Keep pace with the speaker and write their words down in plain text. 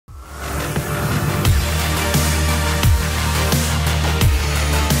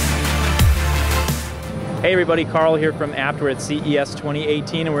Hey everybody, Carl here from Abt. We're at CES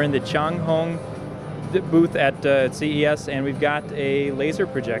 2018 and we're in the Changhong booth at CES, and we've got a laser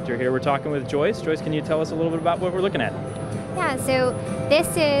projector here. We're talking with Joyce. Joyce, can you tell us a little bit about what we're looking at? Yeah, so this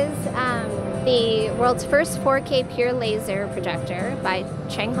is the world's first 4K pure laser projector by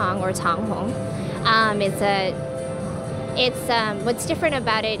Changhong or Changhong. What's different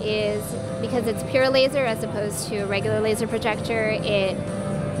about it is because it's pure laser as opposed to a regular laser projector, it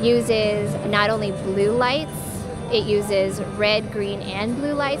uses not only blue lights, it uses red, green, and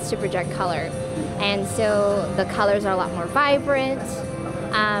blue lights to project color. And so the colors are a lot more vibrant.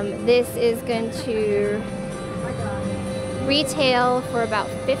 This is going to retail for about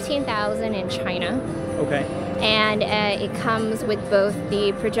 $15,000 in China. Okay. And it comes with both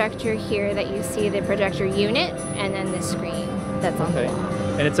the projector here that you see, the projector unit, and then the screen that's on the wall.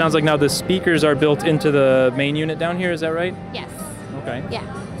 And it sounds like now the speakers are built into the main unit down here, is that right? Yes. Okay.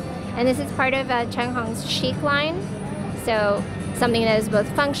 Yeah. And this is part of Changhong's chic line, so something that is both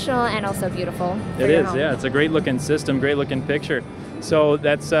functional and also beautiful. It is, yeah. It's a great looking system, great looking picture. So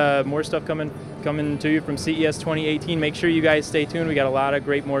that's more stuff coming to you from CES 2018. Make sure you guys stay tuned. We got a lot of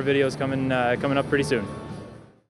great more videos coming up pretty soon.